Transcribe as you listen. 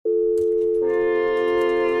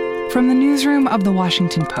From the newsroom of The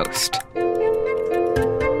Washington Post.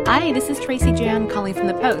 Hi, this is Tracy Jan calling from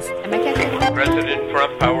The Post. Am I catching? President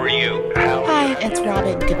Trump, how are you? Hi, it's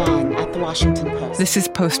Robin Givon at The Washington Post. This is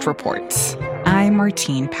Post Reports. I'm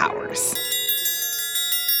Martine Powers.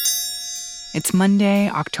 It's Monday,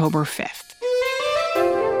 October 5th.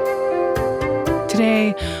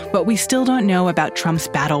 Today, what we still don't know about Trump's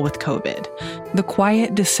battle with COVID, the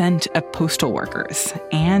quiet dissent of postal workers,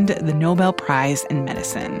 and the Nobel Prize in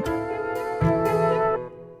Medicine.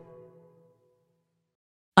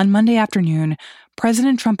 On Monday afternoon,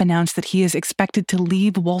 President Trump announced that he is expected to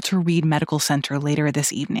leave Walter Reed Medical Center later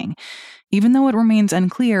this evening, even though it remains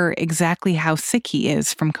unclear exactly how sick he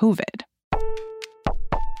is from COVID.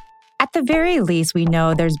 At the very least, we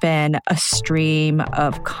know there's been a stream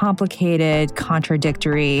of complicated,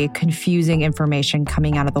 contradictory, confusing information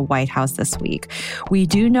coming out of the White House this week. We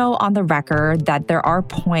do know on the record that there are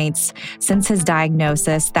points since his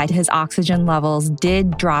diagnosis that his oxygen levels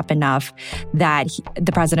did drop enough that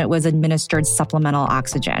the president was administered supplemental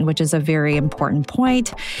oxygen, which is a very important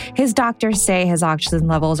point. His doctors say his oxygen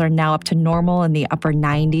levels are now up to normal in the upper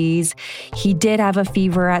 90s. He did have a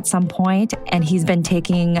fever at some point, and he's been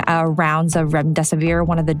taking rounds of remdesivir,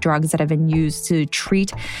 one of the drugs that have been used to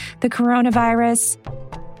treat the coronavirus.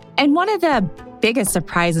 And one of the biggest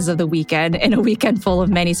surprises of the weekend, in a weekend full of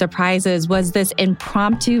many surprises, was this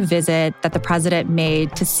impromptu visit that the president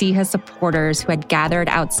made to see his supporters who had gathered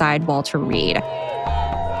outside Walter Reed.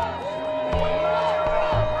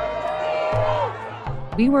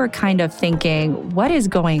 We were kind of thinking, what is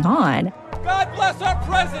going on? God bless our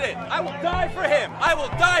president. I will die for him. I will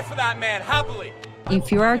die for that man happily. If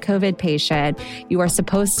you are a COVID patient, you are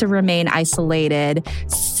supposed to remain isolated,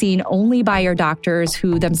 seen only by your doctors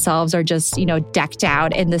who themselves are just, decked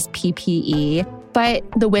out in this PPE. But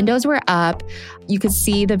the windows were up. You could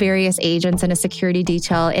see the various agents and a security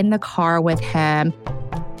detail in the car with him.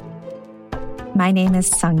 My name is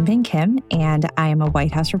Sungbin Kim, and I am a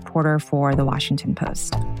White House reporter for The Washington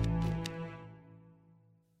Post.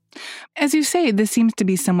 As you say, this seems to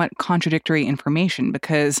be somewhat contradictory information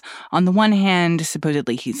because on the one hand,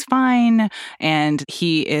 supposedly he's fine and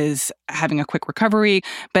he is having a quick recovery,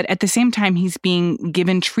 but at the same time, he's being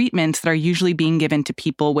given treatments that are usually being given to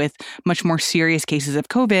people with much more serious cases of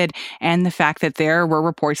COVID, and the fact that there were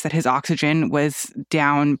reports that his oxygen was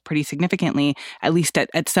down pretty significantly, at least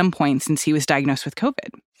at some point since he was diagnosed with COVID.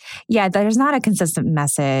 Yeah, there's not a consistent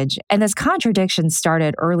message. And this contradiction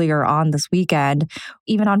started earlier on this weekend,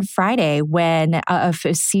 even on Friday, when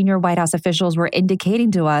senior White House officials were indicating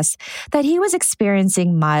to us that he was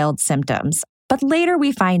experiencing mild symptoms. But later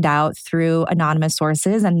we find out through anonymous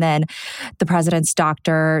sources, and then the president's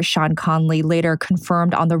doctor, Sean Conley, later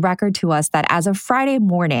confirmed on the record to us that as of Friday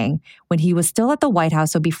morning, when he was still at the White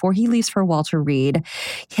House, so before he leaves for Walter Reed,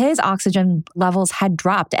 his oxygen levels had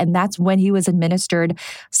dropped, and that's when he was administered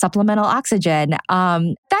supplemental oxygen.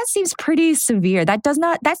 That seems pretty severe.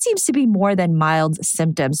 That seems to be more than mild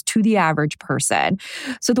symptoms to the average person.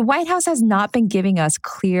 So the White House has not been giving us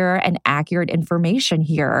clear and accurate information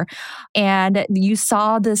here. And you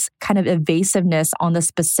saw this kind of evasiveness on the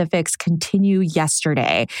specifics continue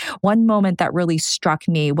yesterday. One moment that really struck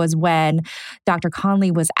me was when Dr.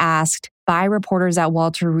 Conley was asked by reporters at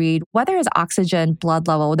Walter Reed whether his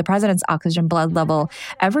the president's oxygen blood level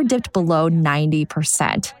ever dipped below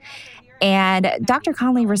 90%. And Dr.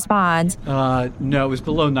 Conley responds, no, it was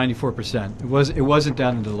below 94%. It wasn't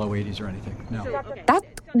down into the low 80s or anything, no. That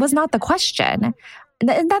was not the question.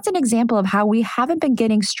 And that's an example of how we haven't been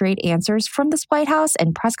getting straight answers from this White House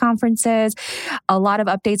and press conferences. A lot of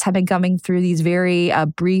updates have been coming through these very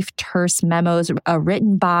brief, terse memos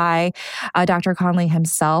written by Dr. Conley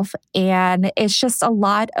himself. And it's just a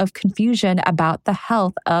lot of confusion about the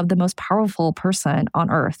health of the most powerful person on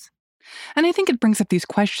earth. And I think it brings up these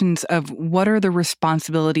questions of what are the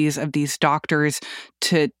responsibilities of these doctors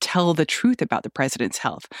to tell the truth about the president's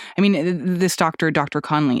health? I mean, this doctor, Dr.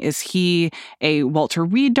 Conley, is he a Walter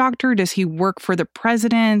Reed doctor? Does he work for the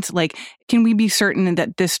president? Can we be certain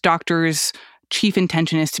that this doctor's chief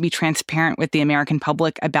intention is to be transparent with the American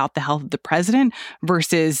public about the health of the president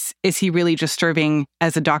versus is he really just serving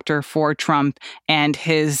as a doctor for Trump and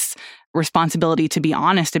his responsibility to be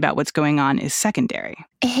honest about what's going on is secondary?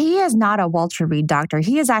 He is not a Walter Reed doctor.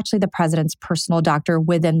 He is actually the president's personal doctor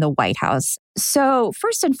within the White House. So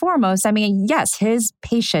first and foremost, yes, his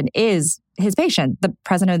patient is the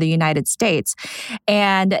president of the United States.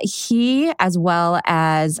 And he, as well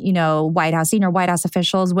as, senior White House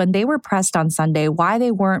officials, when they were pressed on Sunday why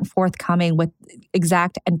they weren't forthcoming with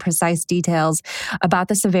exact and precise details about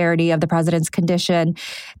the severity of the president's condition,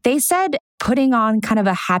 they said putting on kind of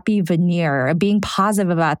a happy veneer, being positive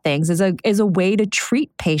about things is a way to treat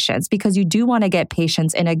patients because you do want to get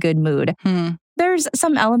patients in a good mood. There's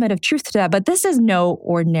some element of truth to that, but this is no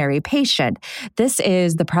ordinary patient. This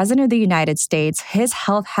is the President of the United States. His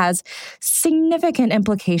health has significant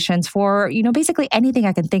implications for, basically anything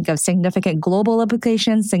I can think of, significant global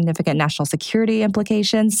implications, significant national security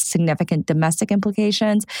implications, significant domestic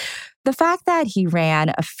implications. The fact that he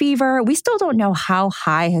ran a fever, we still don't know how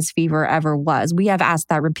high his fever ever was. We have asked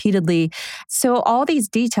that repeatedly. So all these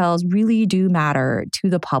details really do matter to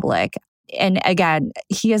the public. And again,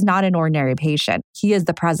 he is not an ordinary patient. He is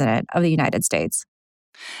the President of the United States.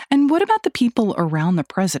 And what about the people around the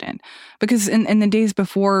president? Because in the days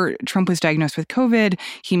before Trump was diagnosed with COVID,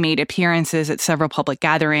 he made appearances at several public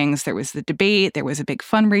gatherings. There was the debate. There was a big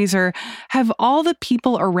fundraiser. Have all the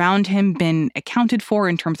people around him been accounted for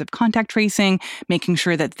in terms of contact tracing, making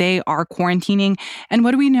sure that they are quarantining? And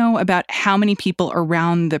what do we know about how many people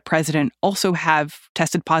around the president also have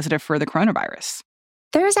tested positive for the coronavirus?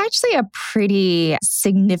 There's actually a pretty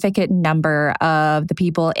significant number of the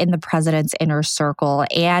people in the president's inner circle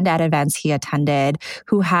and at events he attended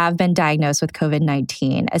who have been diagnosed with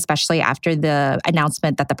COVID-19, especially after the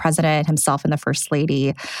announcement that the president himself and the first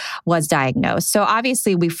lady was diagnosed. So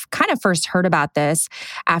obviously, we've kind of first heard about this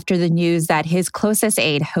after the news that his closest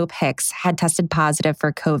aide, Hope Hicks, had tested positive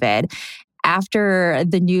for COVID. After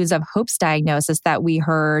the news of Hope's diagnosis that we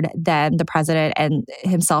heard, then the president and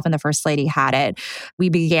himself and the first lady had it. We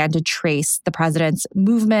began to trace the president's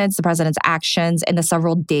movements, the president's actions in the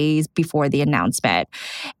several days before the announcement.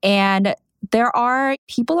 And there are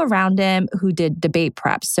people around him who did debate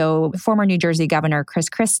prep. So former New Jersey Governor Chris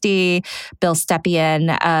Christie, Bill Stepien,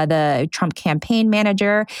 the Trump campaign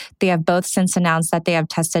manager, they have both since announced that they have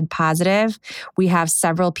tested positive. We have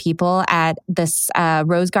several people at this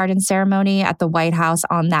Rose Garden ceremony at the White House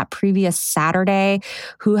on that previous Saturday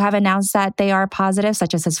who have announced that they are positive,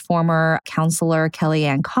 such as his former counselor,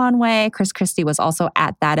 Kellyanne Conway. Chris Christie was also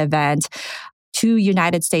at that event. 2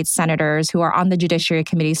 United States senators who are on the Judiciary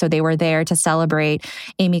Committee. So they were there to celebrate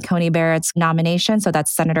Amy Coney Barrett's nomination. So that's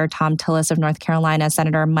Senator Thom Tillis of North Carolina,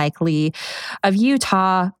 Senator Mike Lee of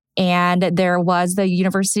Utah. And there was the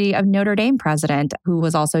University of Notre Dame president who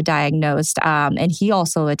was also diagnosed, and he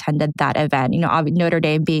also attended that event. Notre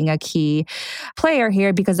Dame being a key player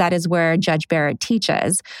here because that is where Judge Barrett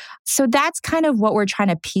teaches. So that's kind of what we're trying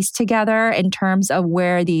to piece together in terms of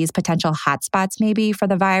where these potential hotspots may be for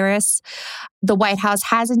the virus. The White House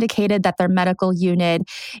has indicated that their medical unit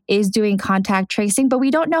is doing contact tracing, but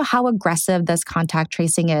we don't know how aggressive this contact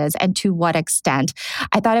tracing is and to what extent.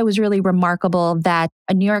 I thought it was really remarkable that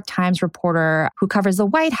a New York Times reporter who covers the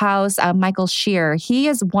White House, Michael Shear, he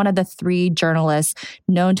is one of the 3 journalists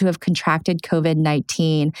known to have contracted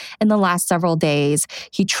COVID-19 in the last several days.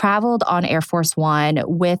 He traveled on Air Force One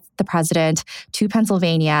with the president to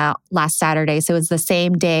Pennsylvania last Saturday. So it was the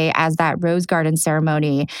same day as that Rose Garden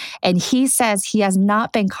ceremony. And he says he has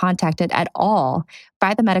not been contacted at all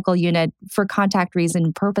by the medical unit for contact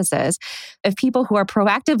reason purposes. If people who are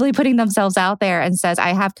proactively putting themselves out there and says, I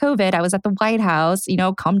have COVID, I was at the White House,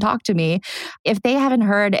 come talk to me. If they haven't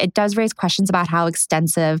heard, it does raise questions about how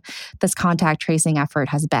extensive this contact tracing effort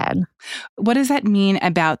has been. What does that mean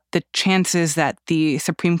about the chances that the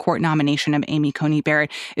Supreme Court nomination of Amy Coney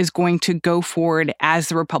Barrett is going to go forward as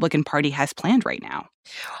the Republican Party has planned right now?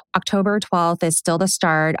 October 12th is still the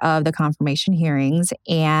start of the confirmation hearings,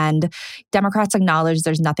 and Democrats acknowledge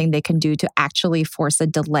there's nothing they can do to actually force a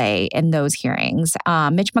delay in those hearings.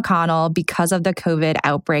 Mitch McConnell, because of the COVID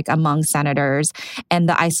outbreak among senators and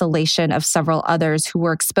the isolation of several others who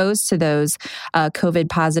were exposed to those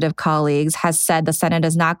COVID-positive colleagues, has said the Senate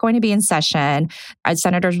is not going to be in session.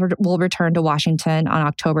 Senators will return to Washington on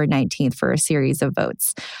October 19th for a series of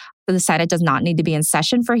votes. The Senate does not need to be in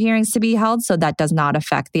session for hearings to be held, so that does not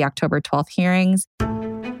affect the October 12th hearings.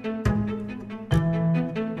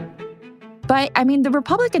 But the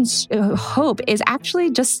Republicans' hope is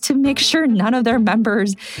actually just to make sure none of their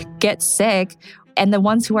members get sick and the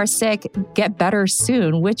ones who are sick get better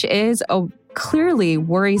soon, which is a clearly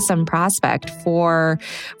worrisome prospect for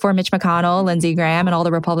Mitch McConnell, Lindsey Graham, and all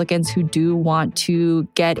the Republicans who do want to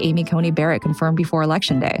get Amy Coney Barrett confirmed before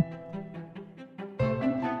Election Day.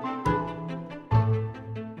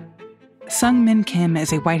 Sung-Min Kim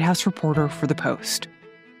is a White House reporter for The Post.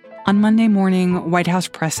 On Monday morning, White House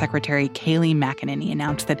Press Secretary Kayleigh McEnany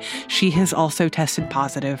announced that she has also tested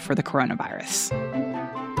positive for the coronavirus.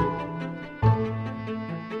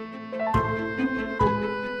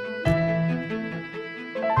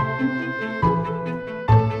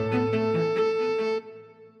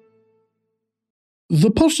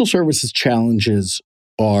 The Postal Service's challenges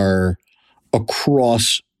are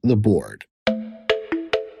across the board.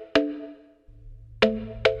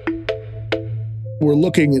 We're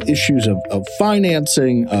looking at issues of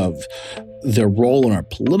financing, of their role in our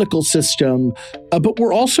political system, but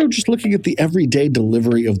we're also just looking at the everyday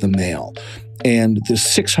delivery of the mail and the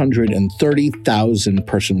 630,000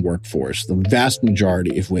 person workforce, the vast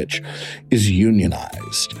majority of which is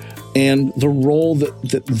unionized, and the role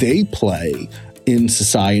that they play in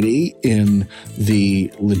society, in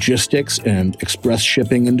the logistics and express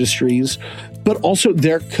shipping industries, but also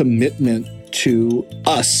their commitment to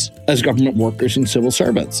us as government workers and civil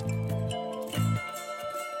servants.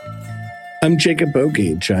 I'm Jacob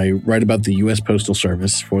Bogage. I write about the U.S. Postal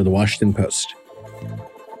Service for The Washington Post.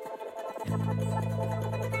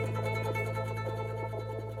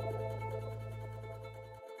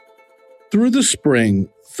 Through the spring,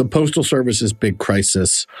 the Postal Service's big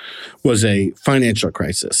crisis was a financial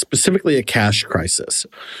crisis, specifically a cash crisis.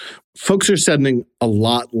 Folks are sending a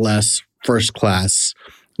lot less first-class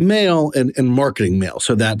mail and marketing mail.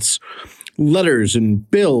 So that's letters and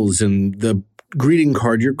bills and the greeting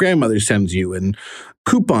card your grandmother sends you and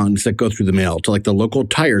coupons that go through the mail to like the local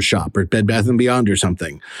tire shop or Bed Bath & Beyond or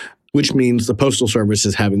something, which means the Postal Service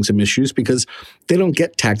is having some issues because they don't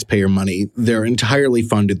get taxpayer money. They're entirely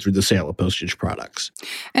funded through the sale of postage products.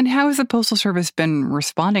 And how has the Postal Service been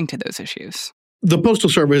responding to those issues? The Postal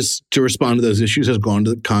Service, to respond to those issues, has gone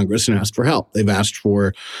to Congress and asked for help. They've asked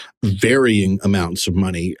for varying amounts of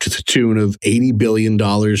money to the tune of $80 billion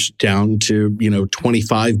down to,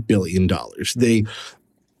 $25 billion.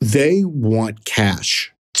 They want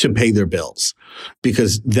cash to pay their bills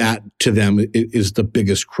because that, to them, is the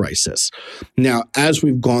biggest crisis. Now, as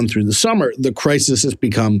we've gone through the summer, the crisis has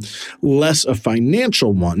become less a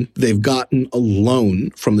financial one. They've gotten a loan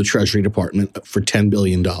from the Treasury Department for $10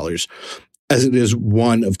 billion. As it is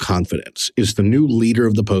one of confidence. Is the new leader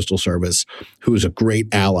of the Postal Service, who is a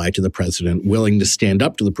great ally to the president, willing to stand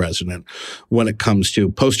up to the president when it comes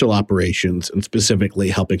to postal operations and specifically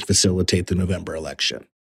helping facilitate the November election.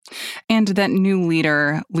 And that new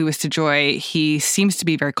leader, Louis DeJoy, he seems to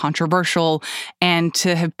be very controversial and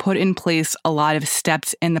to have put in place a lot of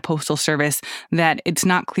steps in the Postal Service that it's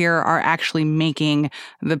not clear are actually making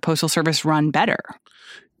the Postal Service run better.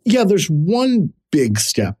 Yeah, there's one big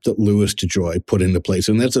step that Louis DeJoy put into place,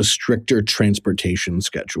 and that's a stricter transportation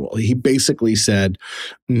schedule. He basically said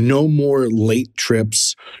no more late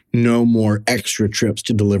trips, no more extra trips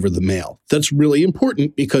to deliver the mail. That's really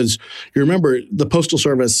important because you remember the Postal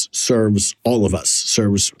Service serves all of us,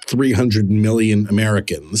 serves 300 million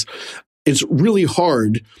Americans. It's really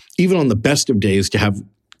hard, even on the best of days, to have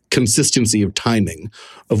consistency of timing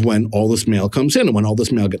of when all this mail comes in and when all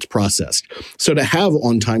this mail gets processed. So to have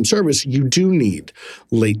on-time service, you do need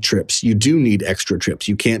late trips. You do need extra trips.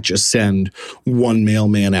 You can't just send one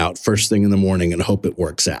mailman out first thing in the morning and hope it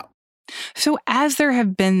works out. So as there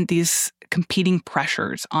have been these competing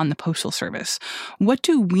pressures on the Postal Service, what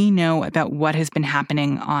do we know about what has been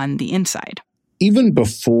happening on the inside? Even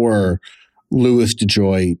before Louis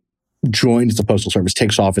DeJoy joins the Postal Service,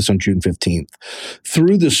 takes office on June 15th.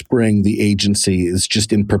 Through the spring, the agency is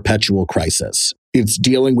just in perpetual crisis. It's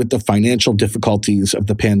dealing with the financial difficulties of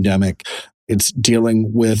the pandemic. It's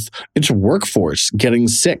dealing with its workforce getting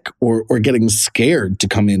sick or getting scared to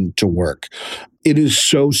come into work. It is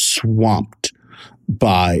so swamped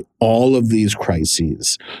by all of these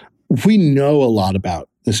crises. We know a lot about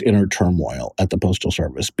this inner turmoil at the Postal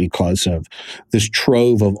Service because of this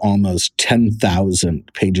trove of almost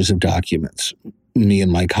 10,000 pages of documents me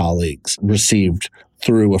and my colleagues received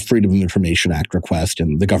through a Freedom of Information Act request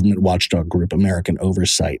and the government watchdog group American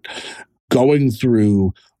Oversight. Going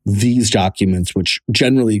through these documents, which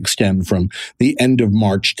generally extend from the end of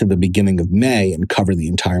March to the beginning of May and cover the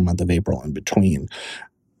entire month of April in between,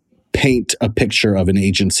 paint a picture of an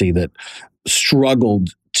agency that struggled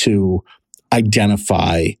to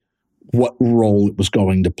identify what role it was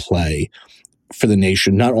going to play for the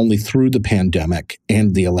nation, not only through the pandemic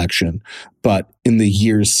and the election, but in the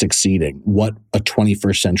years succeeding, what a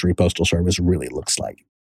 21st century Postal Service really looks like.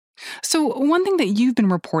 So one thing that you've been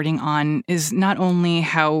reporting on is not only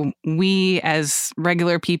how we as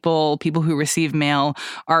regular people who receive mail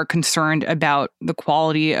are concerned about the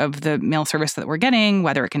quality of the mail service that we're getting,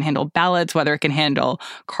 whether it can handle ballots, whether it can handle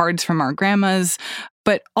cards from our grandmas,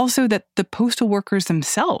 but also that the postal workers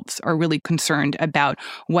themselves are really concerned about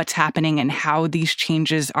what's happening and how these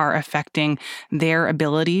changes are affecting their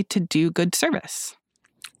ability to do good service.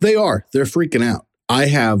 They are. They're freaking out. I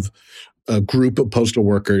have a group of postal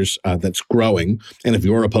workers that's growing. And if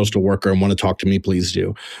you're a postal worker and want to talk to me, please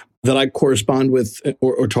do, that I correspond with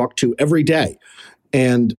or talk to every day.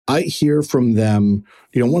 And I hear from them,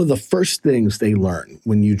 one of the first things they learn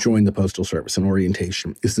when you join the Postal Service in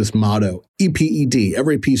orientation is this motto, EPED,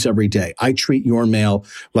 every piece, every day. I treat your mail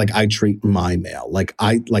like I treat my mail, like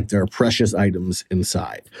there are precious items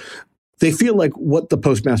inside. They feel like what the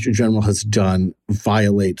Postmaster General has done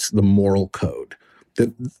violates the moral code,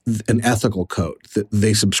 an ethical code that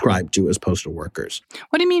they subscribe to as postal workers.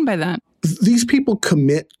 What do you mean by that? These people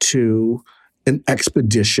commit to an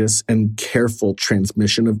expeditious and careful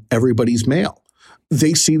transmission of everybody's mail.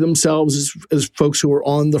 They see themselves as folks who are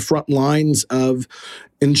on the front lines of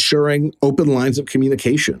ensuring open lines of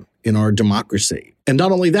communication in our democracy. And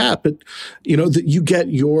not only that, but, that you get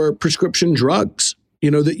your prescription drugs,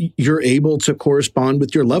 that you're able to correspond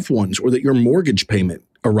with your loved ones, or that your mortgage payment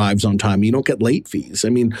arrives on time. You don't get late fees. I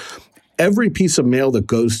mean, every piece of mail that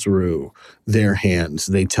goes through their hands,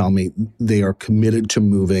 they tell me they are committed to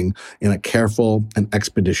moving in a careful and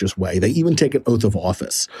expeditious way. They even take an oath of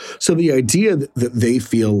office. So the idea that they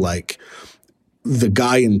feel like the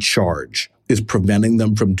guy in charge is preventing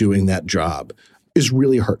them from doing that job is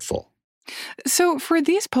really hurtful. So for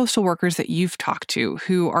these postal workers that you've talked to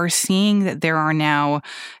who are seeing that there are now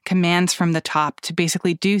commands from the top to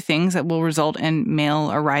basically do things that will result in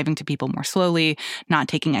mail arriving to people more slowly, not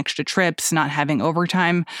taking extra trips, not having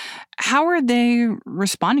overtime, how are they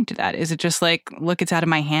responding to that? Is it just like, look, it's out of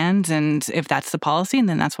my hands, and if that's the policy, and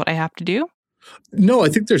then that's what I have to do? No, I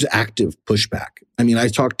think there's active pushback. I mean, I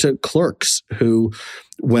talked to clerks who,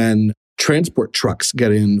 when transport trucks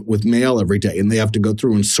get in with mail every day and they have to go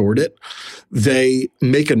through and sort it, they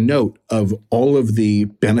make a note of all of the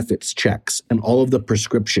benefits checks and all of the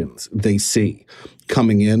prescriptions they see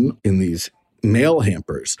coming in these mail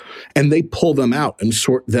hampers, and they pull them out and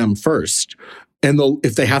sort them first. And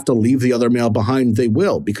if they have to leave the other mail behind, they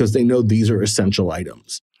will, because they know these are essential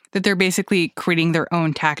items. That they're basically creating their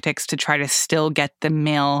own tactics to try to still get the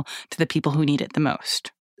mail to the people who need it the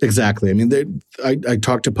most. Exactly. I mean, I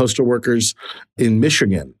talked to postal workers in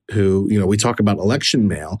Michigan who, we talk about election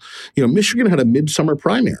mail. Michigan had a midsummer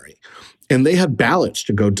primary, and they had ballots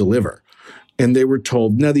to go deliver. And they were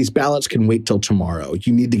told, no, these ballots can wait till tomorrow.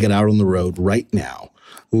 You need to get out on the road right now.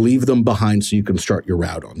 Leave them behind so you can start your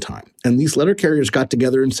route on time. And these letter carriers got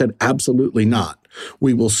together and said, absolutely not.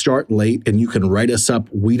 We will start late and you can write us up.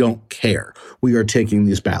 We don't care. We are taking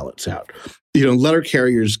these ballots out. Letter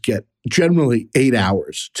carriers get generally 8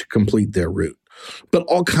 hours to complete their route. But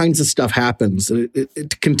all kinds of stuff happens.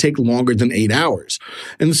 It can take longer than 8 hours.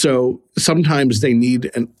 And so sometimes they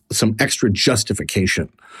need some extra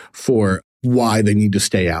justification for why they need to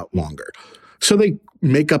stay out longer. So they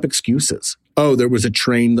make up excuses. Oh, there was a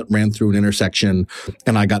train that ran through an intersection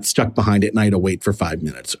and I got stuck behind it and I had to wait for 5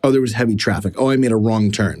 minutes. Oh, there was heavy traffic. Oh, I made a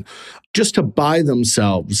wrong turn. Just to buy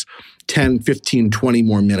themselves 10, 15, 20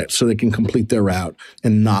 more minutes so they can complete their route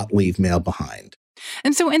and not leave mail behind.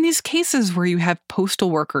 And so in these cases where you have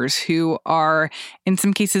postal workers who are, in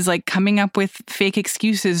some cases, like coming up with fake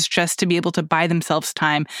excuses just to be able to buy themselves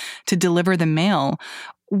time to deliver the mail,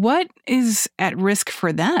 what is at risk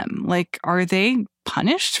for them? Like, are they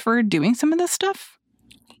punished for doing some of this stuff?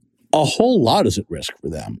 A whole lot is at risk for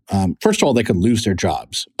them. First of all, they could lose their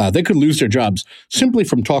jobs. They could lose their jobs simply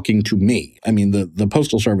from talking to me. I mean, the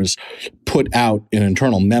Postal Service put out an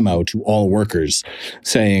internal memo to all workers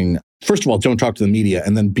saying, first of all, don't talk to the media,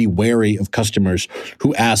 and then be wary of customers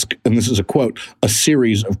who ask, and this is a quote, a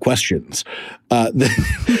series of questions.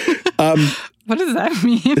 What does that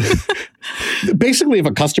mean? Basically, if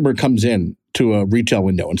a customer comes in to a retail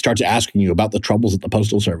window and starts asking you about the troubles at the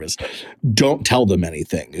Postal Service, don't tell them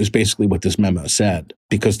anything, is basically what this memo said,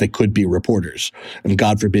 because they could be reporters. And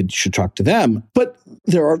God forbid you should talk to them. But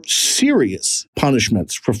there are serious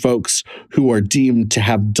punishments for folks who are deemed to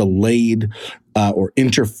have delayed or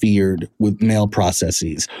interfered with mail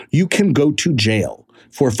processes. You can go to jail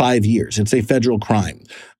for 5 years. It's a federal crime.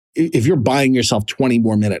 If you're buying yourself 20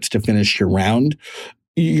 more minutes to finish your round,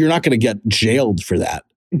 you're not going to get jailed for that.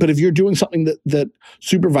 But if you're doing something that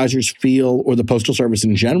supervisors feel, or the Postal Service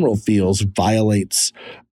in general feels, violates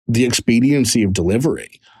the expediency of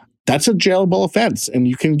delivery, that's a jailable offense, and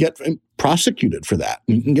you can get prosecuted for that.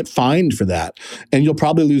 You can get fined for that, and you'll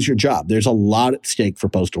probably lose your job. There's a lot at stake for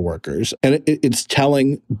postal workers, and it's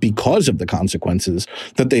telling, because of the consequences,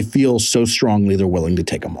 that they feel so strongly they're willing to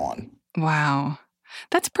take them on. Wow.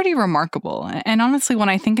 That's pretty remarkable. And honestly, when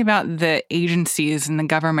I think about the agencies in the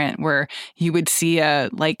government where you would see a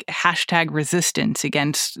hashtag resistance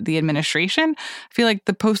against the administration, I feel like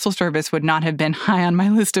the Postal Service would not have been high on my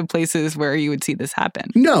list of places where you would see this happen.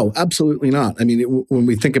 No, absolutely not. I mean, when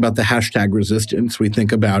we think about the hashtag resistance, we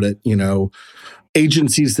think about it,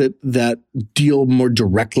 agencies that deal more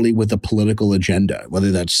directly with a political agenda,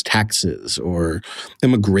 whether that's taxes or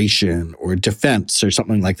immigration or defense or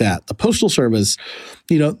something like that. The Postal Service,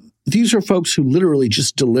 these are folks who literally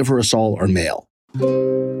just deliver us all our mail.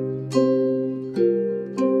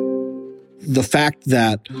 The fact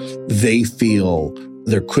that they feel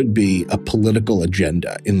there could be a political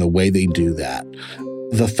agenda in the way they do that,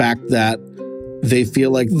 the fact that they feel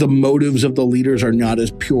like the motives of the leaders are not as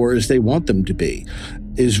pure as they want them to be,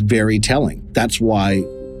 is very telling. That's why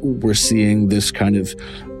we're seeing this kind of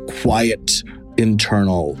quiet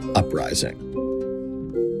internal uprising.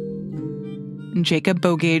 Jacob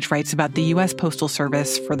Bogage writes about the U.S. Postal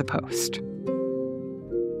Service for The Post.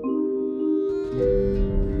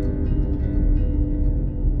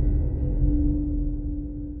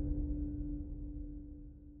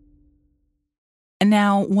 And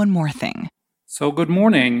now, one more thing. So good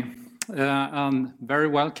morning and very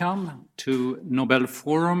welcome to Nobel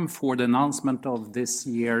Forum for the announcement of this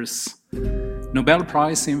year's Nobel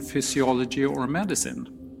Prize in Physiology or Medicine.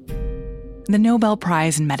 The Nobel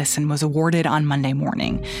Prize in Medicine was awarded on Monday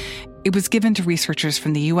morning. It was given to researchers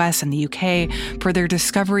from the US and the UK for their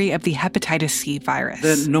discovery of the hepatitis C virus.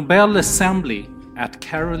 The Nobel Assembly at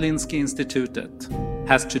Karolinska Institutet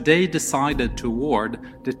has today decided to award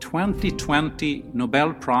the 2020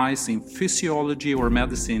 Nobel Prize in Physiology or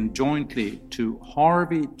Medicine jointly to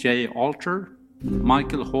Harvey J. Alter,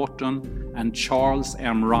 Michael Horton, and Charles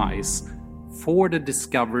M. Rice for the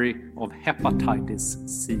discovery of hepatitis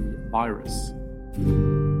C virus.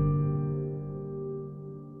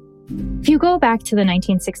 If you go back to the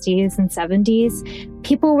 1960s and 70s,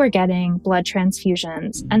 people were getting blood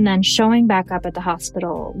transfusions and then showing back up at the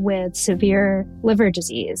hospital with severe liver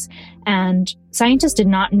disease. And scientists did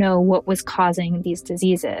not know what was causing these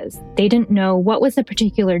diseases. They didn't know what was the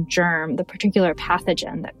particular germ, the particular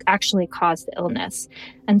pathogen that actually caused the illness.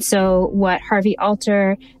 And so what Harvey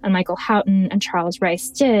Alter and Michael Houghton and Charles Rice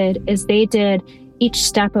did is they did each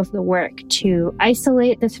step of the work to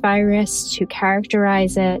isolate this virus, to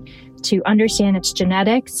characterize it, to understand its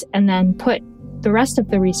genetics, and then put the rest of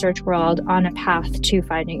the research world on a path to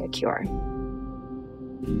finding a cure.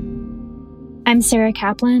 I'm Sarah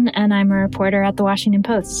Kaplan, and I'm a reporter at The Washington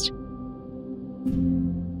Post.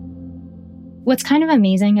 What's kind of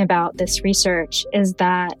amazing about this research is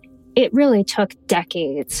that it really took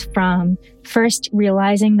decades from first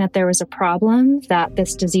realizing that there was a problem, that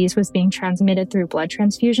this disease was being transmitted through blood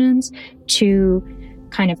transfusions, to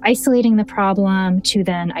kind of isolating the problem, to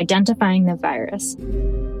then identifying the virus.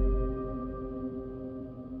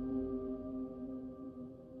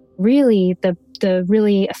 Really, the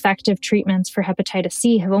really effective treatments for hepatitis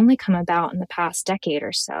C have only come about in the past decade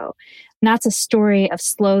or so. And that's a story of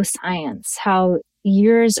slow science, how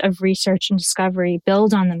years of research and discovery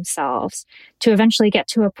build on themselves to eventually get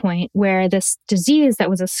to a point where this disease that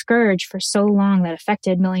was a scourge for so long that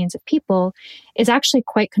affected millions of people is actually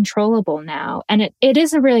quite controllable now. And it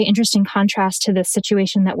is a really interesting contrast to the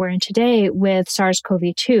situation that we're in today with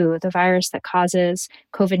SARS-CoV-2, the virus that causes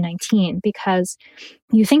COVID-19, because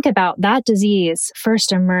you think about that disease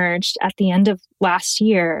first emerged at the end of last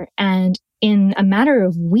year, and in a matter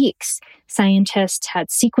of weeks, scientists had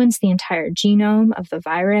sequenced the entire genome of the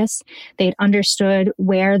virus. They'd understood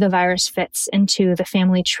where the virus fits into the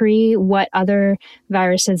family tree, what other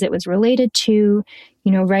viruses it was related to.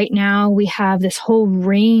 Right now we have this whole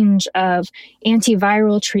range of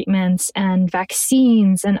antiviral treatments and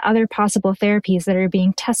vaccines and other possible therapies that are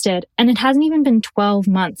being tested. And it hasn't even been 12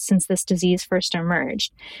 months since this disease first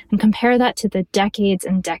emerged. And compare that to the decades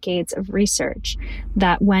and decades of research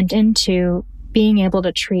that went into being able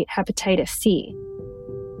to treat hepatitis C.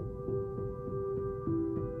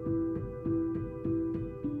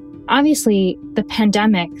 Obviously, the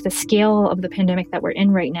pandemic, the scale of the pandemic that we're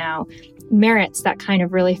in right now, merits that kind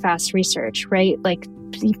of really fast research, right? Like,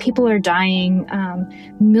 people are dying,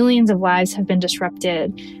 millions of lives have been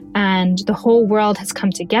disrupted, and the whole world has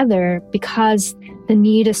come together because the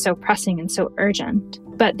need is so pressing and so urgent.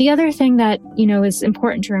 But the other thing that, is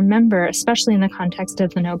important to remember, especially in the context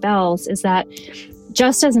of the Nobels, is that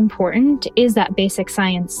just as important is that basic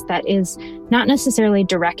science that is not necessarily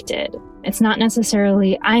directed. It's not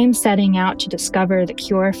necessarily, I am setting out to discover the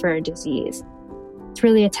cure for a disease. It's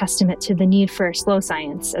really a testament to the need for slow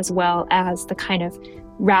science as well as the kind of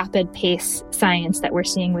rapid pace science that we're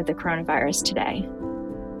seeing with the coronavirus today.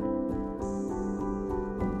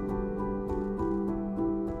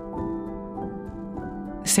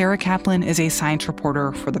 Sarah Kaplan is a science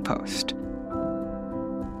reporter for The Post.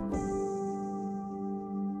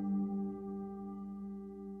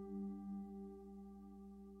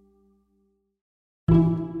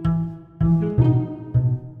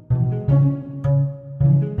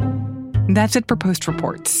 That's it for Post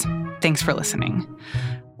Reports. Thanks for listening.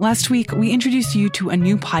 Last week, we introduced you to a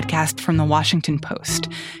new podcast from the Washington Post,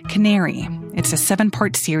 Canary. It's a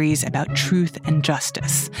 7-part series about truth and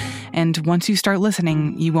justice. And once you start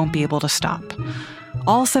listening, you won't be able to stop.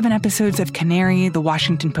 All 7 episodes of Canary, The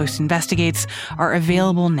Washington Post Investigates, are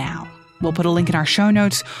available now. We'll put a link in our show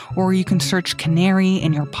notes, or you can search Canary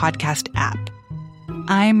in your podcast app.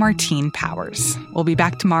 I'm Martine Powers. We'll be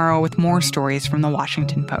back tomorrow with more stories from The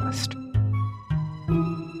Washington Post.